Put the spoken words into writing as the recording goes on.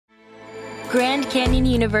Grand Canyon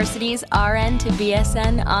University's RN to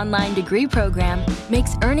BSN online degree program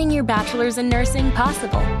makes earning your bachelor's in nursing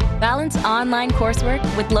possible. Balance online coursework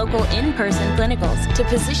with local in-person clinicals to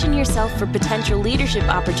position yourself for potential leadership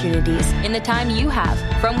opportunities in the time you have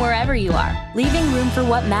from wherever you are, leaving room for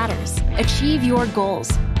what matters. Achieve your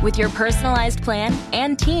goals with your personalized plan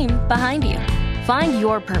and team behind you. Find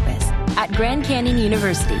your purpose at Grand Canyon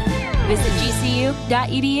University. Visit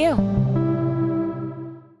gcu.edu.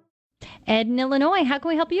 Ed in Illinois, how can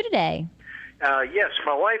we help you today? Yes,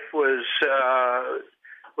 my wife was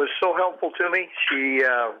so helpful to me. She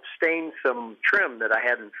stained some trim that I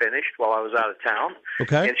hadn't finished while I was out of town.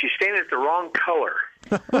 Okay. And she stained it the wrong color.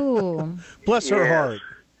 Ooh. Bless her heart.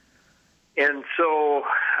 And so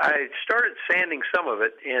I started sanding some of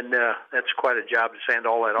it, and that's quite a job to sand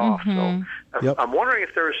all that off. So I'm wondering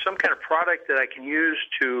if there is some kind of product that I can use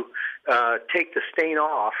to take the stain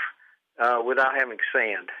off without having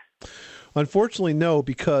sand. Unfortunately, no,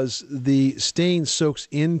 because the stain soaks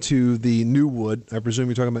into the new wood. I presume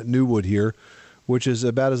you're talking about new wood here, which is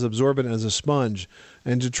about as absorbent as a sponge.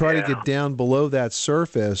 And to try to get down below that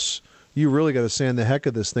surface, you really got to sand the heck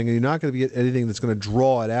of this thing, and you're not going to get anything that's going to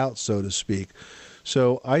draw it out, so to speak.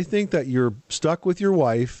 So I think that you're stuck with your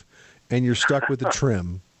wife, and you're stuck with the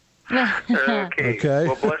trim. Okay.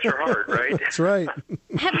 Well, bless her heart, right? That's right.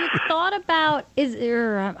 Have you thought about,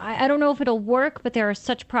 I don't know if it'll work, but there are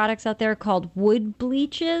such products out there called wood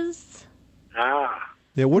bleaches.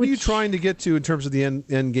 Yeah, what are you trying to get to in terms of the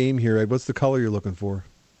end game here, Ed? What's the color you're looking for?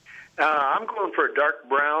 I'm going for a dark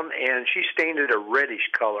brown, and she stained it a reddish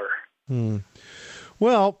color.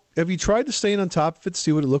 Well, have you tried to stain on top of it to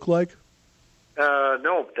see what it looked like?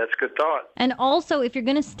 No, that's a good thought. And also, if you're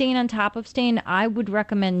going to stain on top of stain, I would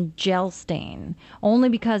recommend gel stain, only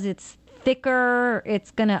because it's thicker, it's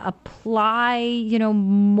going to apply,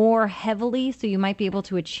 more heavily, so you might be able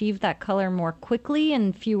to achieve that color more quickly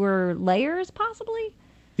and fewer layers, possibly.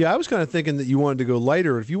 Yeah, I was kind of thinking that you wanted to go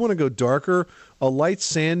lighter. If you want to go darker, a light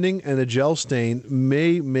sanding and a gel stain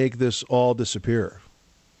may make this all disappear.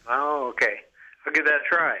 Oh, okay. I'll give that a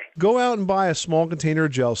try. Go out and buy a small container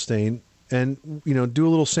of gel stain and, do a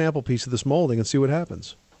little sample piece of this molding and see what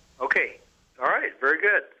happens. Okay. All right. Very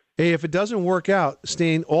good. Hey, if it doesn't work out,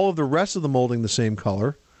 stain all of the rest of the molding the same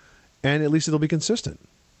color, and at least it'll be consistent.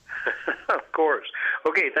 Of course.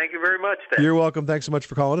 Okay. Thank you very much, then. You're welcome. Thanks so much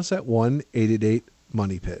for calling us at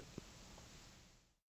 1-888-MONEY-PIT.